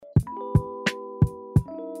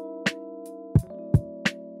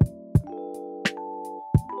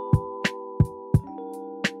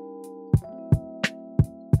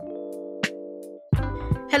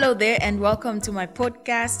Hello there and welcome to my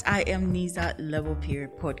podcast. I am Niza Level Peer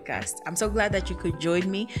Podcast. I'm so glad that you could join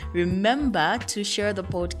me. Remember to share the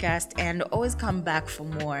podcast and always come back for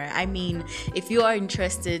more. I mean, if you are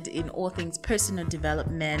interested in all things personal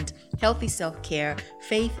development, healthy self-care,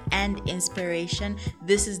 faith and inspiration,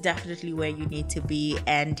 this is definitely where you need to be.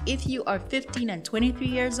 And if you are 15 and 23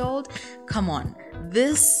 years old, come on.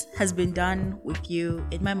 This has been done with you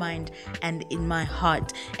in my mind and in my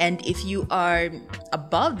heart. And if you are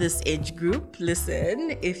above this age group,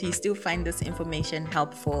 listen, if you still find this information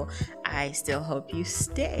helpful, I still hope you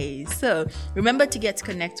stay. So remember to get to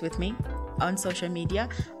connect with me on social media.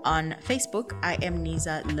 On Facebook, I am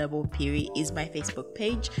Niza Level Piri is my Facebook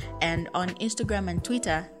page, and on Instagram and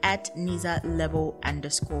Twitter at Niza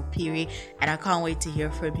Level_Piri. And I can't wait to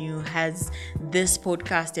hear from you. Has this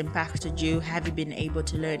podcast impacted you? Have you been able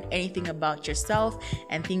to learn anything about yourself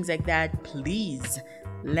and things like that? Please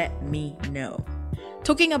let me know.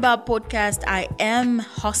 Talking about podcast, I am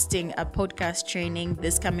hosting a podcast training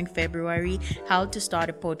this coming February, how to start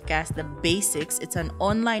a podcast, the basics. It's an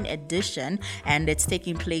online edition and it's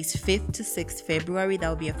taking place 5th to 6th February. That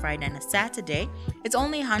will be a Friday and a Saturday. It's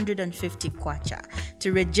only 150 kwacha.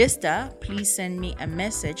 To register, please send me a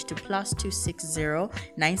message to +260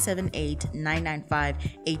 978 995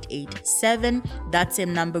 887. That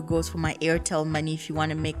same number goes for my Airtel money if you want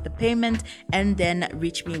to make the payment, and then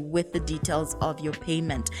reach me with the details of your payment.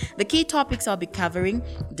 The key topics I'll be covering: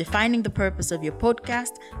 defining the purpose of your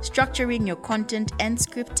podcast, structuring your content and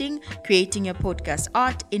scripting, creating your podcast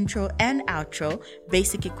art, intro and outro,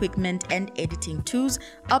 basic equipment and editing tools,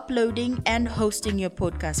 uploading and hosting your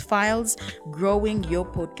podcast files, growing your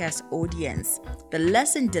podcast audience. The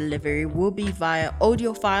lesson delivery will be via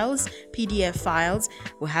audio files, PDF files.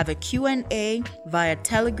 We'll have a Q&A via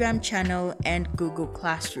Telegram channel and Google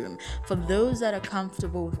Classroom. For those that are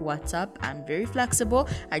comfortable with WhatsApp, I'm very flexible.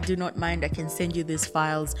 I do not mind. I can send you these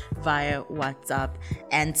files via WhatsApp.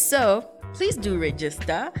 And so please do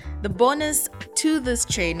register. The bonus to this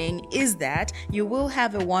training is that you will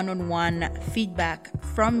have a one-on-one feedback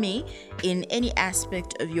from me in any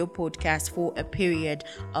aspect of your podcast for a period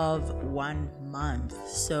of 1 month.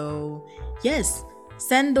 So yes,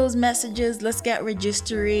 send those messages. Let's get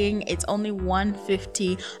registering. It's only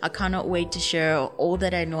 $150. I cannot wait to share all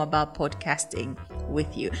that I know about podcasting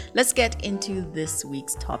with you. Let's get into this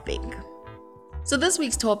week's topic. So this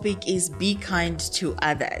week's topic is be kind to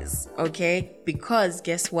others, okay? Because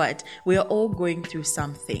guess what? We are all going through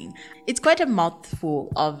something. It's quite a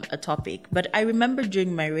mouthful of a topic, but I remember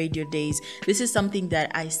during my radio days, this is something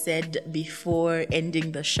that I said before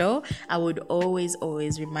ending the show. I would always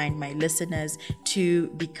remind my listeners to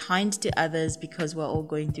be kind to others because we're all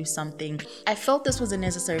going through something. I felt this was a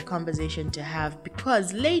necessary conversation to have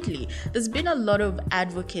because lately there's been a lot of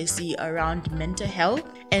advocacy around mental health,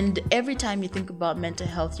 and every time you think about mental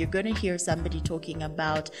health, you're going to hear somebody talking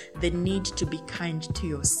about the need to be kind to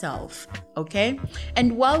yourself, okay?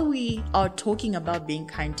 And while we are talking about being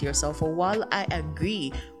kind to yourself, or while I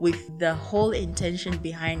agree with the whole intention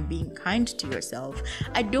behind being kind to yourself,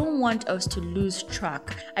 I don't want us to lose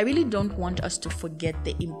track. I really don't want us to forget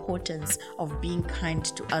the importance of being kind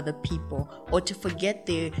to other people, or to forget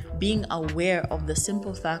the being aware of the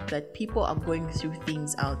simple fact that people are going through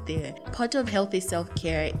things out there. Part of healthy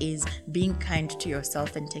self-care is being kind to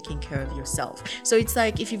yourself and taking care of yourself. So it's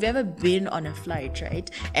like if you've ever been on a flight, right,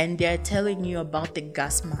 and they're telling you about the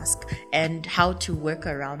gas mask and how to work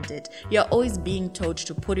around it, you're always being told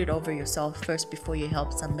to put it over yourself first before you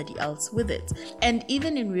help somebody else with it. And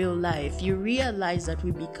even in real life, you realize that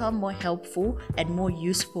we become more helpful and more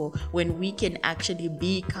useful when we can actually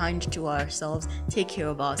be kind to ourselves, take care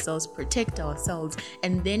of ourselves, protect ourselves,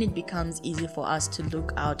 and then it becomes easy for us to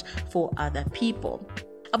look out for other people.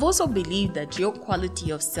 I've also believed that your quality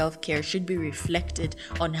of self-care should be reflected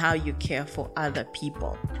on how you care for other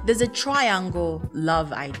people. There's a triangle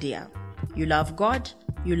love idea. You love God,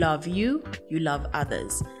 you love you love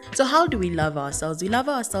others. So how do we love ourselves? We love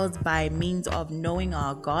ourselves by means of knowing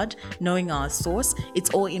our God, knowing our source. It's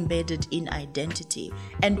all embedded in identity.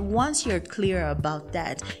 And once you're clear about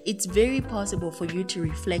that, it's very possible for you to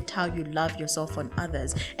reflect how you love yourself on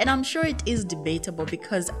others. And I'm sure it is debatable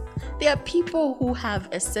because there are people who have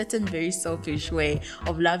a certain very selfish way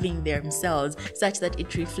of loving themselves such that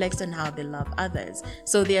it reflects on how they love others.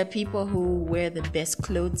 So there are people who wear the best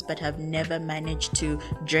clothes but have never managed to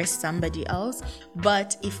dress somebody else.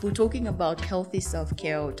 But if we're talking about healthy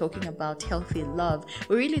self-care or talking about healthy love,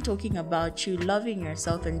 we're really talking about you loving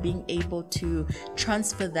yourself and being able to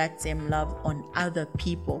transfer that same love on other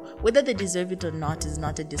people. Whether they deserve it or not is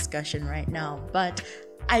not a discussion right now, but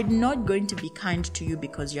I'm not going to be kind to you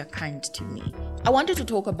because you're kind to me. I wanted to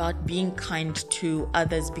talk about being kind to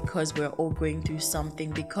others because we're all going through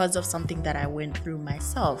something, because of something that I went through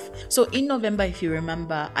myself. So in November, if you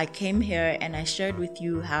remember, I came here and I shared with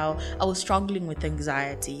you how I was struggling with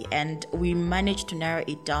anxiety, and we managed to narrow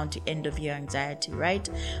it down to end of year anxiety, right?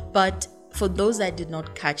 But for those that did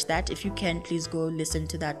not catch that, if you can, please go listen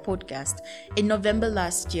to that podcast. In November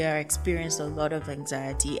last year, I experienced a lot of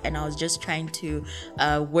anxiety, and I was just trying to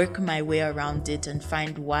work my way around it and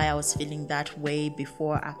find why I was feeling that way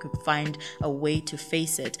before I could find a way to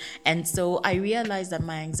face it. And so I realized that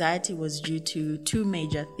my anxiety was due to two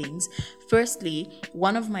major things. Firstly,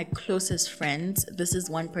 one of my closest friends, this is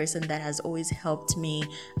one person that has always helped me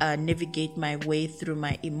navigate my way through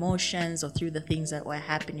my emotions or through the things that were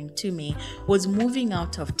happening to me, was moving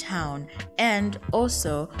out of town and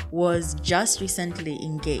also was just recently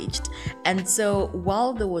engaged. And so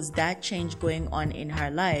while there was that change going on in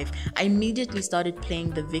her life, I immediately started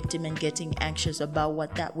playing the victim and getting anxious about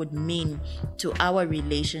what that would mean to our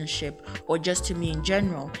relationship or just to me in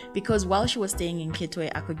general. Because while she was staying in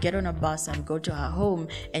Kitwe, I could get on a bus and go to her home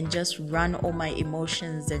and just run all my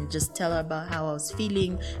emotions and just tell her about how I was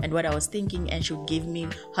feeling and what I was thinking, and she would give me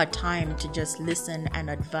her time to just listen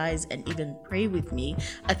and advise and even pray with me.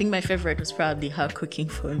 I think my favorite was probably her cooking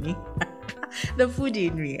for me. The food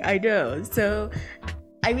in me, I know. So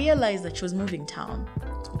I realized that she was moving town.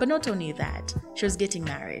 But not only that, she was getting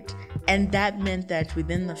married. And that meant that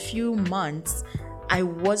within a few months, I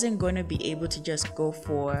wasn't going to be able to just go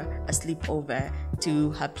for a sleepover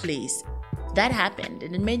to her place. That happened,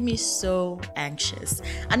 and it made me so anxious.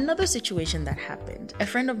 Another situation that happened, a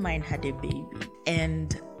friend of mine had a baby,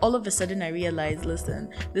 and all of a sudden I realized,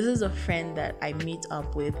 listen, this is a friend that I meet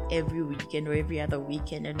up with every weekend or every other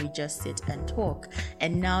weekend, and we just sit and talk.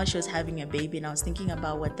 And now she was having a baby, and I was thinking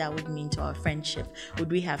about what that would mean to our friendship.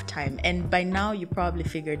 Would we have time? And by now you probably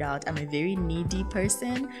figured out I'm a very needy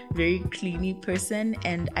person, very clingy person,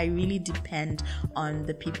 and I really depend on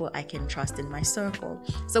the people I can trust in my circle.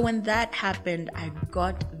 So when that happened, I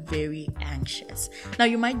got very anxious. Now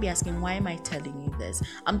you might be asking, why am I telling you this?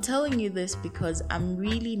 I'm telling you this because I'm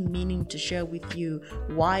really meaning to share with you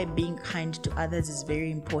why being kind to others is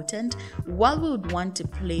very important. While we would want to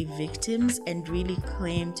play victims and really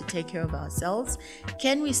claim to take care of ourselves,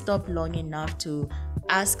 can we stop long enough to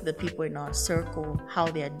ask the people in our circle how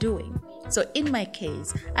they are doing? So in my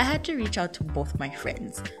case, I had to reach out to both my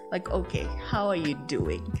friends. Like, okay, how are you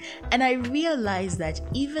doing? And I realized that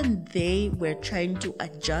even they were trying to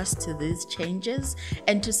adjust to these changes.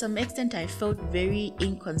 And to some extent, I felt very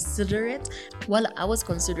inconsiderate. While I was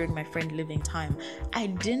considering my friend leaving town, I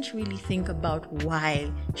didn't really think about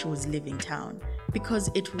why she was leaving town, because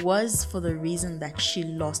it was for the reason that she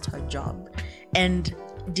lost her job. And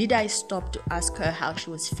did I stop to ask her how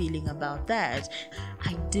she was feeling about that?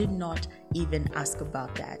 I did not even ask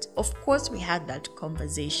about that. Of course, we had that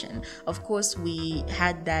conversation. Of course, we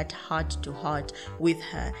had that heart to heart with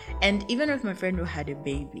her. And even with my friend who had a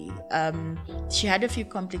baby, she had a few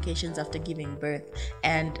complications after giving birth.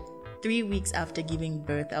 And 3 weeks after giving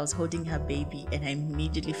birth, I was holding her baby and I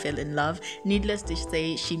immediately fell in love. Needless to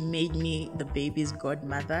say, she made me the baby's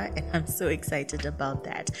godmother, and I'm so excited about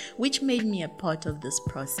that, which made me a part of this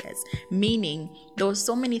process. Meaning, there were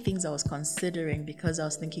so many things I was considering because I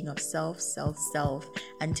was thinking of self,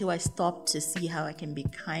 until I stopped to see how I can be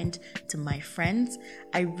kind to my friends.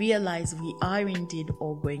 I realized we are indeed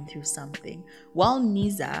all going through something. While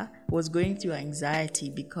Niza was going through anxiety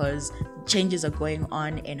because changes are going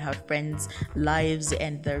on in her friends' lives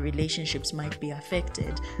and the relationships might be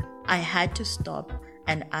affected, I had to stop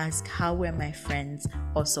and ask, how were my friends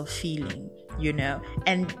also feeling,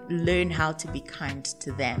 and learn how to be kind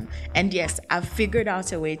to them. And yes, I've figured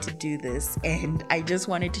out a way to do this, and I just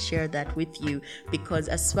wanted to share that with you, because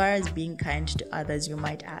as far as being kind to others, you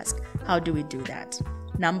might ask, how do we do that?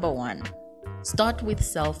 Number one, start with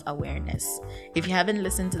self-awareness. If you haven't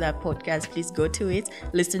listened to that podcast, please go to it,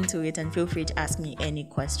 listen to it, and feel free to ask me any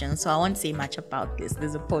questions. So I won't say much about this.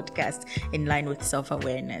 There's a podcast in line with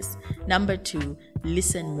self-awareness. Number two,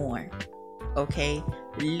 listen more. Okay?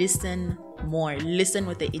 Listen more. Listen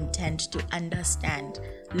with the intent to understand.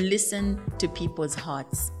 Listen to people's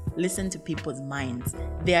hearts. Listen to people's minds.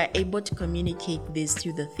 They are able to communicate this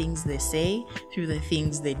through the things they say, through the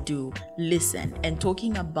things they do. Listen. And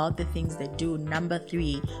talking about the things they do, number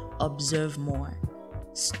three, observe more.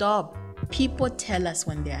 Stop. People tell us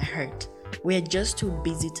when they are hurt. We're just too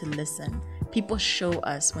busy to listen. People show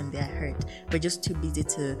us when they're hurt. We're just too busy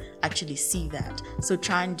to actually see that. So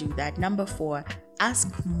try and do that. Number four,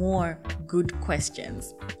 ask more good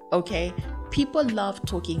questions. Okay? People love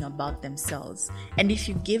talking about themselves. And if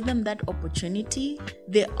you give them that opportunity,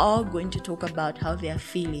 they are going to talk about how they are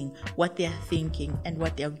feeling, what they are thinking, and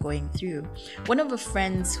what they are going through. One of the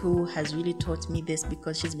friends who has really taught me this,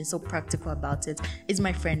 because she's been so practical about it, is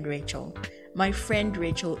my friend Rachel. My friend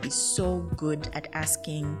Rachel is so good at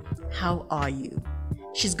asking, "How are you?"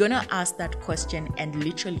 She's gonna ask that question and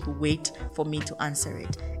literally wait for me to answer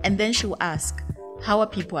it. And then she'll ask, "How are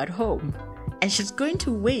people at home?" And she's going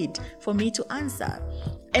to wait for me to answer.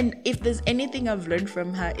 And if there's anything I've learned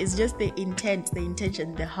from her, it's just the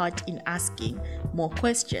intention, the heart in asking more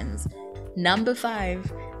questions. Number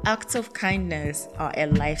 5, acts of kindness are a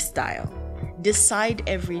lifestyle. Decide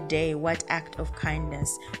every day what act of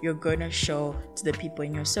kindness you're going to show to the people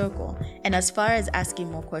in your circle. And as far as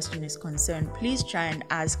asking more questions is concerned, please try and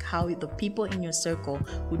ask how the people in your circle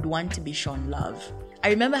would want to be shown love. I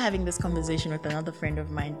remember having this conversation with another friend of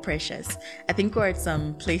mine, Precious. I think we were at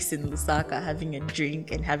some place in Lusaka having a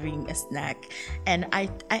drink and having a snack. And I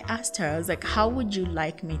asked her, I was like, "How would you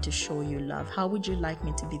like me to show you love? How would you like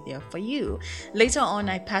me to be there for you?" Later on,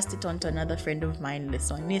 I passed it on to another friend of mine,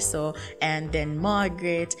 Niso, and then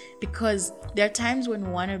Margaret, because there are times when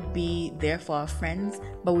we want to be there for our friends,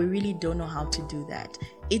 but we really don't know how to do that.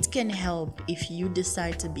 It can help if you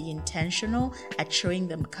decide to be intentional at showing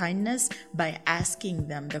them kindness by asking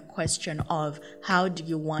them the question of, "How do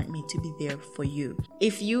you want me to be there for you?"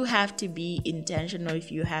 If you have to be intentional,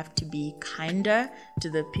 if you have to be kinder to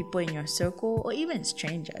the people in your circle or even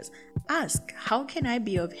strangers, ask, "How can I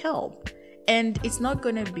be of help?" And it's not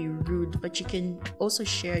going to be rude, but you can also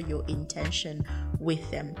share your intention with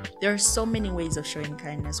them. There are so many ways of showing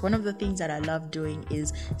kindness. One of the things that I love doing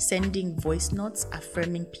is sending voice notes,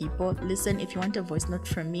 affirming people. Listen, if you want a voice note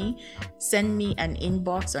from me, send me an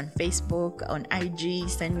inbox on Facebook, on IG,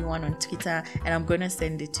 send me one on Twitter, and I'm going to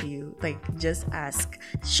send it to you. Like, just ask.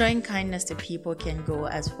 Showing kindness to people can go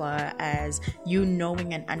as far as you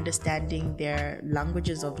knowing and understanding their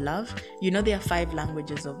languages of love. You know, there are 5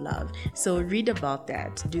 languages of love. So read about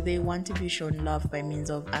that. Do they want to be shown love by means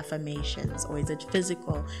of affirmations, or is it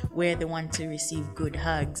physical, where they want to receive good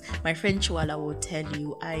hugs? My friend Chuala will tell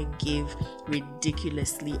you I give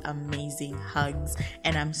ridiculously amazing hugs,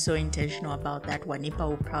 and I'm so intentional about that. Wanipa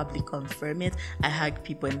will probably confirm it. I hug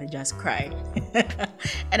people and they just cry.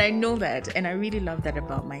 And I know that, and I really love that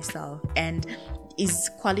about myself. And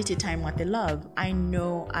is quality time what they love? I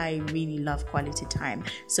know I really love quality time.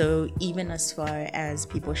 So even as far as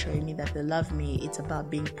people showing me that they love me, it's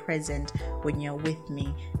about being present when you're with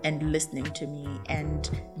me and listening to me and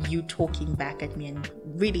you talking back at me and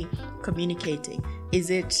really communicating. Is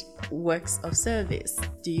it works of service?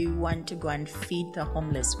 Do you want to go and feed the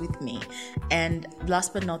homeless with me? And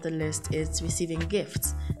last but not the least is receiving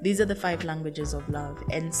gifts. These are the 5 languages of love.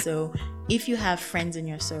 And so if you have friends in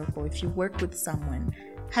your circle, if you work with someone,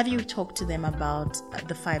 have you talked to them about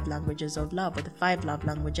the 5 languages of love, or the 5 love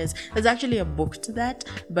languages? There's actually a book to that,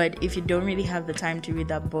 but if you don't really have the time to read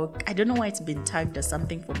that book, I don't know why it's been tagged as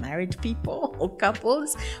something for married people or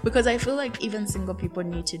couples, because I feel like even single people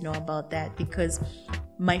need to know about that, because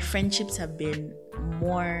my friendships have been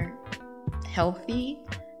more healthy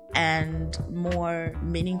and more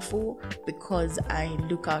meaningful because I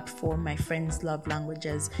look out for my friends' love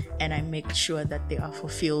languages and I make sure that they are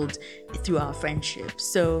fulfilled through our friendship.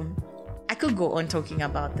 So I could go on talking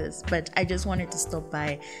about this, but I just wanted to stop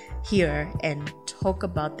by here and talk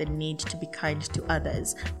about the need to be kind to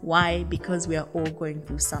others. Why? Because we are all going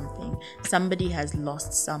through something. Somebody has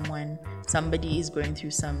lost someone. Somebody is going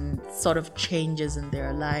through some sort of changes in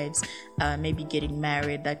their lives. Maybe getting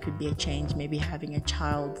married, that could be a change. Maybe having a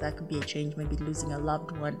child, that could be a change. Maybe losing a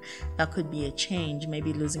loved one, that could be a change.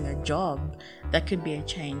 Maybe losing a job, that could be a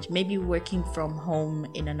change. Maybe working from home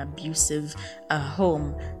in an abusive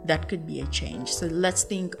home, that could be a change. So let's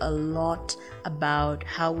think a lot about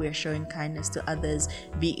how we're showing kindness to others,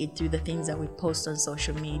 be it through the things that we post on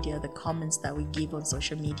social media, the comments that we give on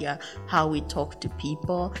social media, how we talk to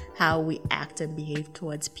people, how we act and behave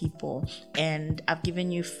towards people. And I've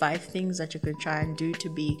given you 5 things that you can try and do to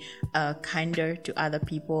be kinder to other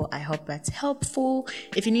people. I hope that's helpful.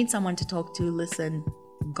 If you need someone to talk to, listen,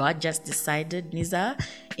 God just decided, Niza,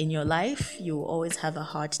 in your life, you will always have a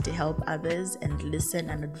heart to help others and listen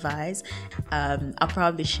and advise. I'll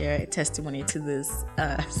probably share a testimony to this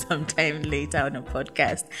sometime later on a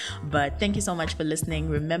podcast. But thank you so much for listening.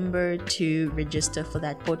 Remember to register for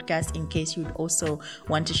that podcast in case you'd also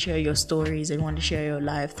want to share your stories and want to share your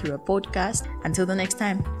life through a podcast. Until the next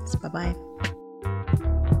time, bye-bye.